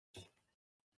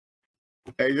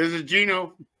Hey, this is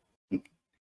Gino.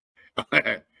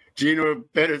 Gino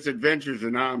Pettis Adventures,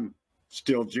 and I'm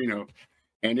still Gino.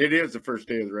 And it is the first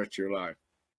day of the rest of your life.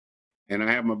 And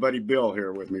I have my buddy Bill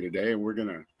here with me today, and we're going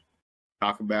to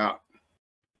talk about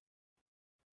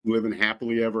living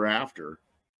happily ever after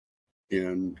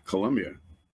in Colombia.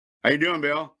 How you doing,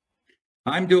 Bill?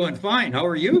 I'm doing fine. How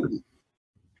are you?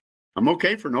 I'm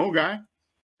okay for an old guy.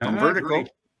 I'm vertical.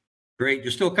 Great.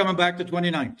 You're still coming back to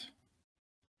 29th.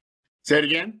 Say it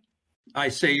again. I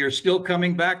say you're still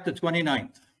coming back to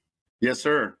 29th. Yes,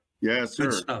 sir. Yes, sir.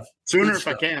 Good stuff. Sooner if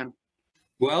I can.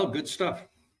 Well, good stuff.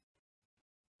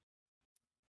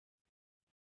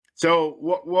 So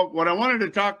what I wanted to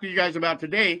talk to you guys about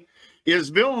today is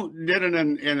Bill did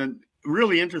a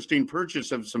really interesting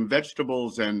purchase of some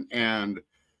vegetables and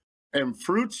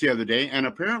fruits the other day, and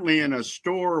apparently in a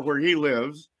store where he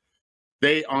lives,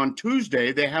 on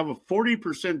Tuesday they have a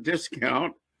 40%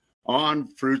 discount on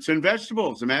fruits and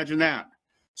vegetables. Imagine that.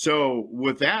 So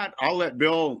with that, I'll let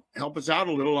Bill help us out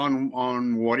a little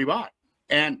on what he bought.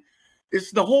 And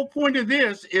it's the whole point of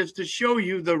this is to show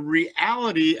you the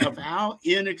reality of how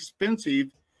inexpensive,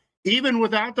 even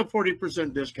without the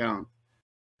 40% discount,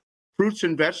 fruits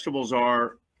and vegetables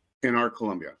are in our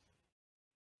Colombia.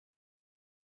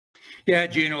 Yeah,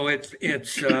 Gino, it's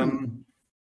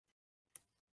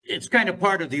kind of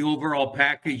part of the overall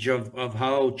package of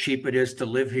how cheap it is to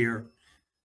live here.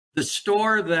 The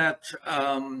store that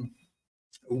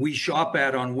we shop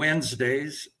at on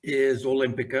Wednesdays is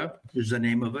Olímpica, is the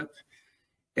name of it.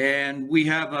 And we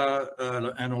have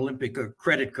an Olímpica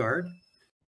credit card.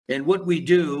 And what we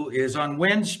do is on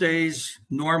Wednesdays,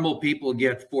 normal people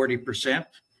get 40%.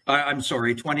 I'm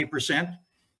sorry, 20%.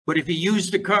 But if you use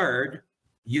the card,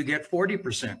 you get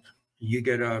 40%. You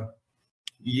get a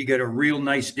real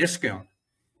nice discount.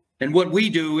 And what we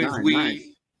do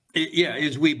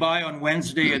is we buy on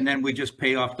Wednesday and then we just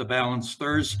pay off the balance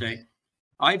Thursday.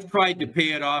 I've tried to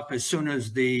pay it off as soon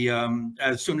as the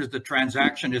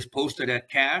transaction is posted at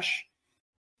cash,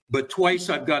 but twice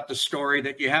I've got the story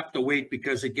that you have to wait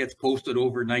because it gets posted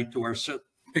overnight to our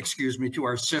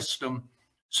system.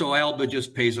 So Alba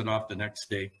just pays it off the next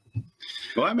day.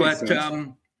 Well, that makes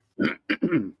sense.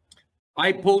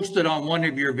 I posted on one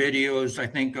of your videos, I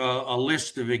think, a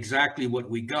list of exactly what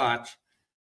we got.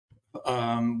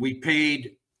 We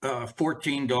paid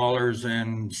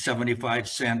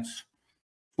 $14.75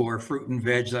 for fruit and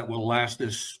veg that will last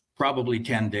us probably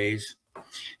 10 days.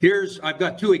 I've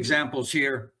got two examples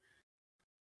here.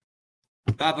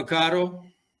 Avocado.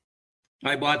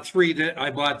 I bought three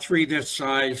this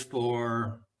size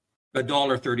for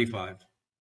 $1.35.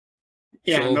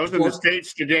 Yeah, so, and those in the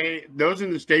States today,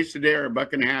 are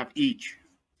 $1.50 each.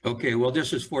 Okay, well,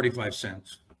 this is 45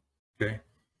 cents. Okay.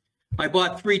 I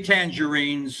bought 3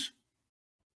 tangerines,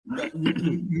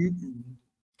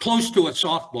 close to a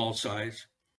softball size.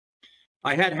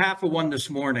 I had half of one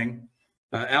this morning.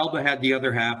 Alba had the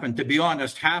other half, and to be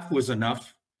honest, half was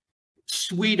enough.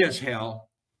 Sweet as hell,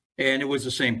 and it was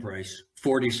the same price,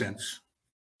 40 cents.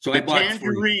 So I bought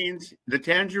the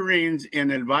tangerines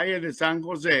in El Valle de San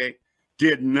Jose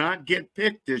did not get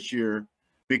picked this year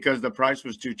because the price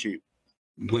was too cheap.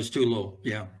 It was too low.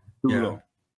 Yeah. Too low.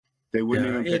 They wouldn't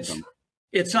even pick them.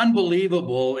 It's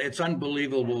unbelievable. It's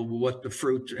unbelievable what the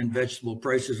fruit and vegetable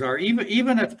prices are,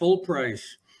 even at full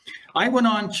price. I went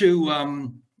on to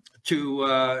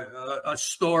a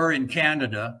store in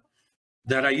Canada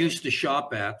that I used to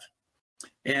shop at,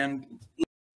 and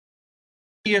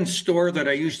the store that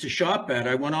I used to shop at,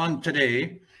 I went on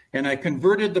today and I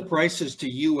converted the prices to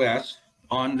US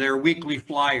on their weekly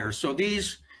flyer. So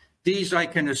these I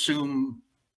can assume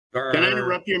are... Can I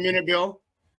interrupt you a minute, Bill?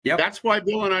 Yep. That's why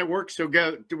Bill and I work so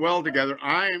well together.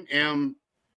 I am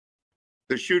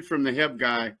the shoot from the hip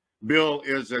guy. Bill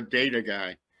is a data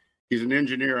guy. He's an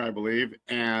engineer, I believe,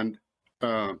 and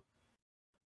who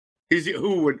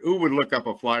would look up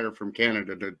a flyer from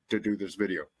Canada to do this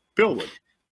video? Bill would.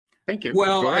 Thank you.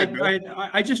 Well,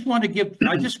 I just want to give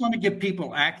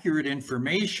people accurate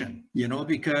information,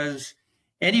 because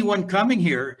anyone coming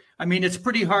here, I mean, it's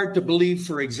pretty hard to believe,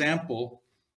 for example,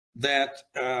 that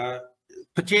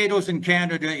potatoes in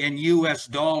Canada in US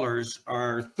dollars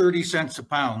are 30 cents a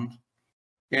pound.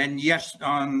 And yes,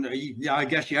 I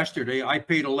guess yesterday I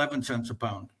paid 11 cents a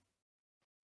pound.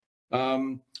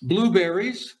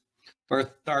 Blueberries are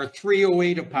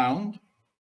 $3.08 a pound,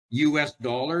 US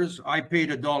dollars. I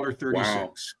paid $1.36.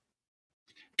 Wow.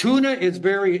 Tuna is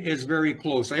very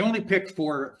close. I only picked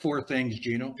four things,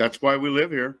 Gino. That's why we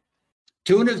live here.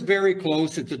 Tuna is very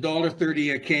close. It's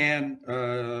 $1.30 a can,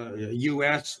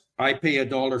 US. I pay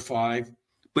 $1.05.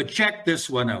 But check this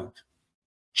one out: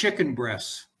 chicken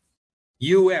breasts.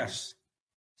 US,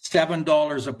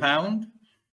 $7 a pound.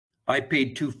 I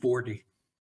paid $2.40.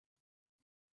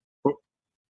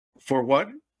 For what?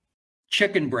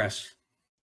 Chicken breast.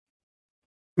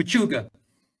 Pechuga.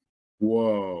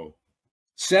 Whoa.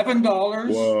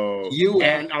 $7 Whoa. US.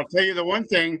 And I'll tell you the one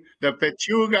thing, the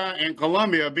pechuga in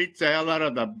Colombia beats the hell out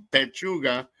of the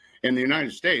pechuga in the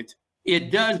United States.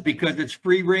 It does, because it's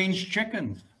free-range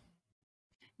chickens.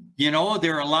 You know,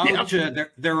 they're allowed to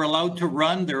they're allowed to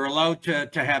run, they're allowed to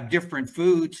have different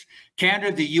foods.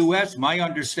 Canada, the US, my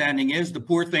understanding is the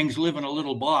poor things live in a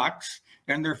little box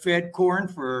and they're fed corn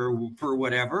for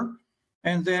whatever,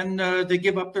 and then they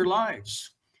give up their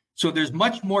lives. So there's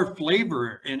much more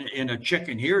flavor in a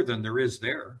chicken here than there is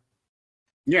there.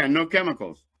 Yeah, no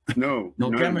chemicals. No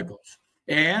chemicals.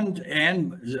 And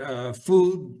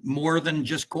food more than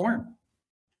just corn.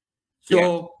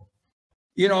 So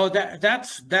you know,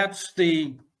 that's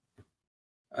the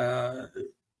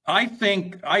I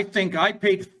think I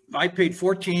paid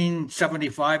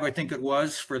 $14.75, I think it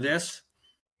was, for this.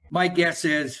 My guess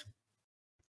is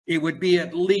it would be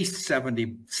at least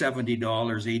 $70,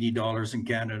 $80 in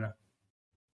Canada.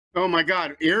 Oh my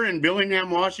God. Here in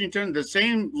Billingham, Washington, the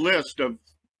same list of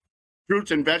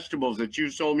fruits and vegetables that you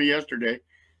sold me yesterday.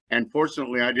 And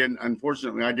unfortunately, I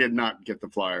did not get the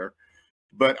flyer,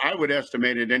 but I would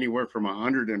estimate it anywhere from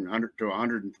 $100 to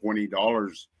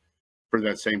 $120 for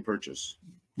that same purchase.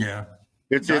 Yeah.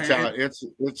 It's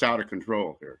out of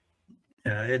control here.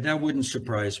 Yeah, that wouldn't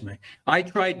surprise me. I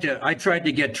tried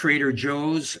to get Trader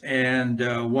Joe's and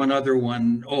one other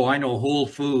one. Oh, I know, Whole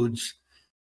Foods,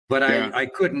 but I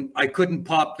couldn't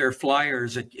pop their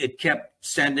flyers. It kept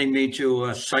sending me to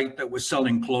a site that was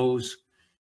selling clothes.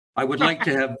 I would like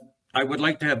to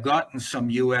have gotten some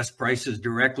U.S. prices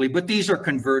directly, but these are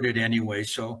converted anyway.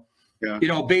 So, you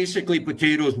know, basically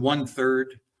potatoes 1/3,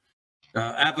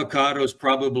 avocados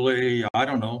probably, I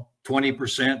don't know,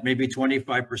 20%, maybe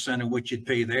 25% of what you'd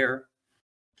pay there.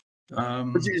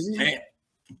 Go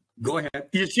ahead.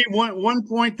 You see, one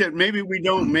point that maybe we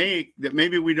don't make,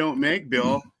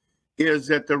 Bill, is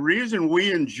that the reason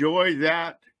we enjoy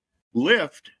that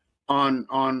lift on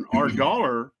our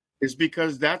dollar is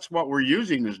because that's what we're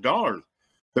using as dollars.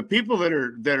 The people that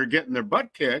are getting their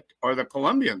butt kicked are the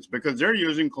Colombians, because they're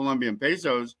using Colombian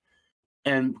pesos,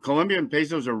 and Colombian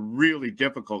pesos are really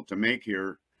difficult to make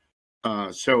here.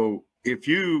 So if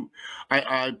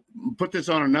I put this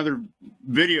on another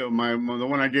video, the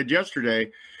one I did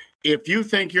yesterday. If you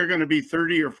think you're going to be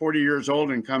 30 or 40 years old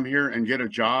and come here and get a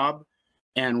job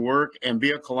and work and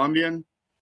be a Colombian,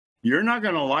 you're not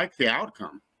going to like the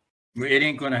outcome. It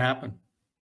ain't going to happen.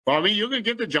 Well, I mean, you can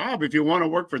get the job if you want to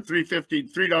work for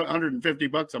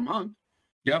 $350 a month.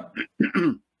 Yep.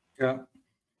 Yeah.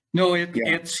 No,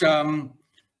 it's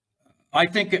I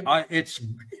think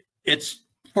it's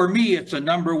for me, it's a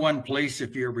number one place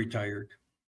if you're retired.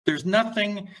 There's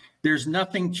nothing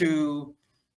to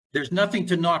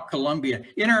knock Colombia.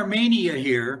 In Armenia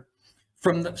here,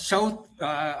 from the south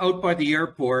out by the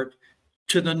airport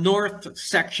to the north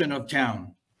section of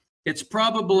town, it's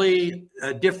probably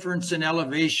a difference in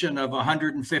elevation of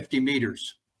 150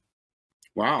 meters.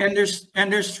 Wow. And there's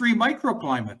 3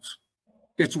 microclimates.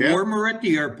 It's warmer at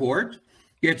the airport,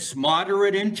 it's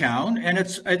moderate in town, and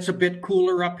it's a bit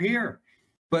cooler up here.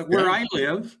 But where I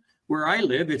live,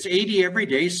 it's 80 every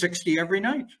day, 60 every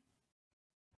night.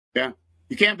 Yeah.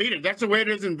 You can't beat it. That's the way it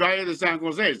is in Valle de San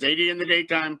Jose. It's 80 in the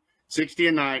daytime, 60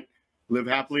 at night, live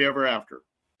happily ever after.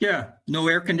 Yeah, no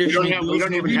air conditioning. We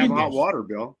don't even have hot water,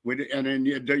 Bill.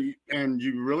 And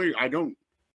you really, I don't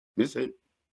miss it.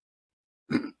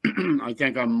 I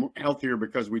think I'm healthier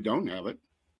because we don't have it.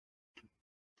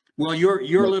 Well,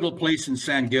 your little place in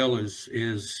San Gil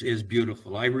is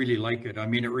beautiful. I really like it. I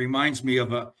mean, it reminds me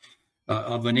of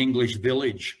an English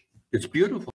village. It's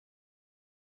beautiful.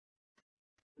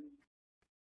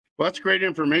 Well, that's great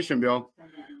information, Bill.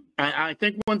 I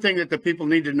think one thing that the people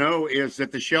need to know is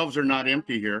that the shelves are not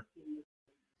empty here.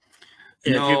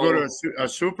 No. If you go to a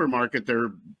supermarket,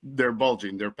 they're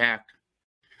bulging, they're packed.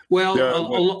 Well,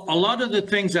 a lot of the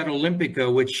things at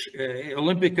Olympica, which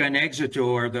Olympica and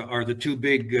Exito are the 2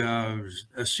 big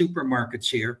supermarkets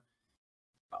here.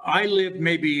 I live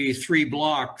maybe 3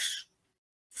 blocks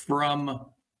from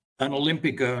an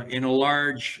Olympica in a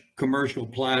large commercial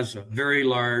plaza, very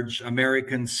large,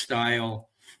 American style,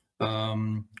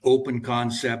 open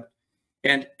concept.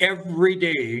 And every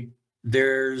day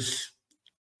there's,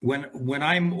 when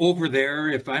I'm over there,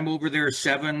 if I'm over there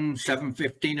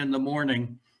 7:15 in the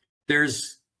morning,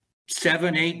 there's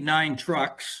 7, 8, 9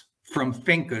 trucks from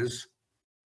fincas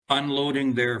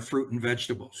unloading their fruit and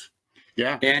vegetables.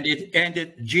 Yeah. And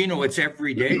Gino, it's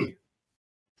every day.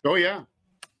 Oh yeah.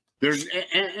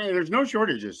 There's no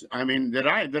shortages. I mean, that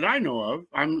I know of.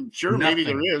 I'm sure maybe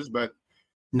there is, but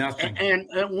nothing. And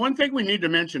one thing we need to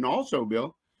mention also,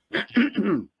 Bill,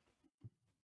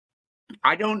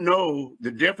 I don't know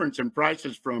the difference in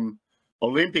prices from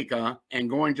Olympica and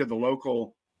going to the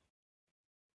local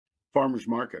farmers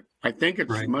market. I think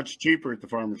it's much cheaper at the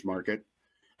farmers market.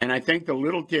 And I think the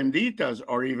little tienditas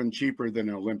are even cheaper than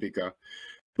Olympica.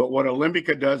 But what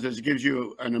Olympica does is gives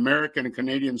you an American and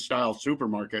Canadian style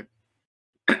supermarket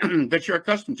that you're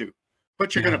accustomed to,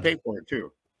 but you're going to pay for it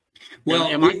too. Well,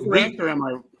 am I correct or am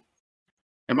I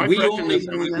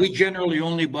correct? We generally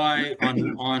only buy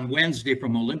on Wednesday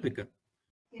from Olympica.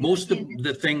 Most of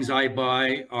the things I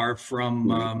buy are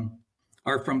from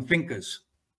fincas.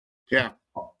 Yeah.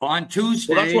 On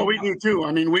Tuesday. Well, that's what we do too.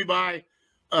 I mean, we buy.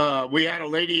 We had a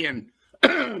lady in,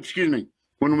 excuse me,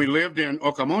 when we lived in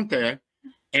Ocamonte,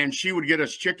 and she would get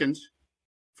us chickens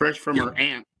fresh from her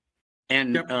aunt,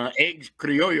 and eggs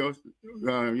criollos,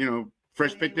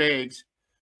 fresh picked eggs,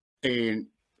 and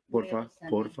porfa,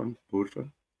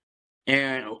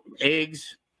 and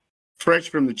eggs fresh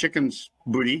from the chicken's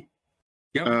booty.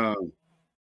 The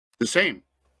same.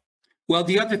 Well,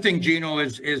 the other thing, Gino,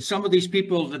 is some of these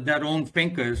people that own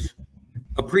fincas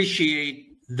appreciate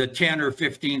the 10 or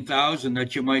 15,000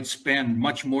 that you might spend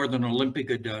much more than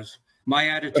Olympica does. My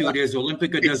attitude is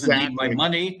Olympica doesn't need my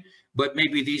money, but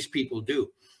maybe these people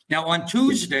do. Now, on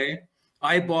Tuesday,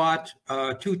 I bought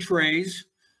 2 trays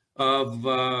of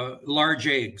large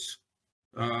eggs,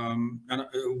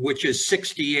 which is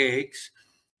 60 eggs,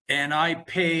 and I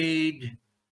paid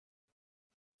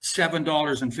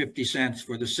 $7.50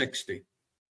 for the 60.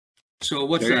 So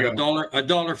what's that?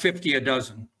 $1.50 a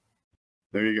dozen.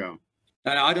 There you go.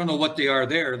 I don't know what they are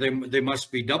there. They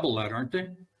must be double that, aren't they?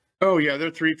 Oh yeah, they're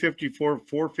 $3.50,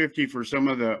 $4.50 for some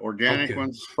of the organic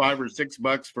ones, $5 or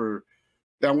 $6 for.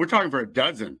 Now we're talking for a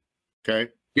dozen.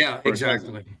 Okay. Yeah,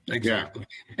 exactly. Yeah.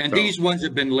 And these ones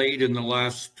have been laid in the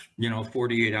last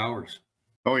 48 hours.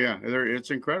 Oh yeah, it's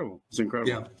incredible. It's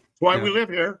incredible. Yeah. That's why we live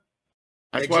here.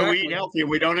 That's why we eat healthy, and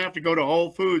we don't have to go to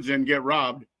Whole Foods and get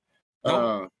robbed.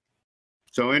 So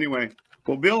anyway,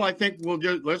 well, Bill, I think we'll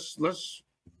just let's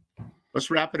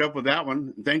wrap it up with that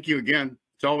one. Thank you again.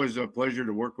 It's always a pleasure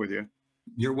to work with you.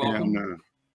 You're welcome.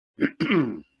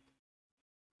 And,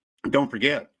 don't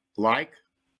forget, like,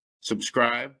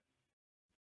 subscribe,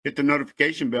 hit the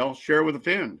notification bell, share with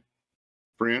a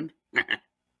friend.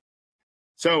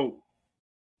 So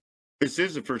this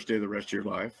is the first day of the rest of your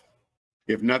life.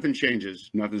 If nothing changes,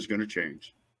 nothing's going to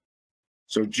change.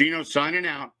 So Gino signing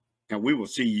out, and we will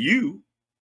see you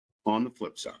on the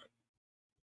flip side.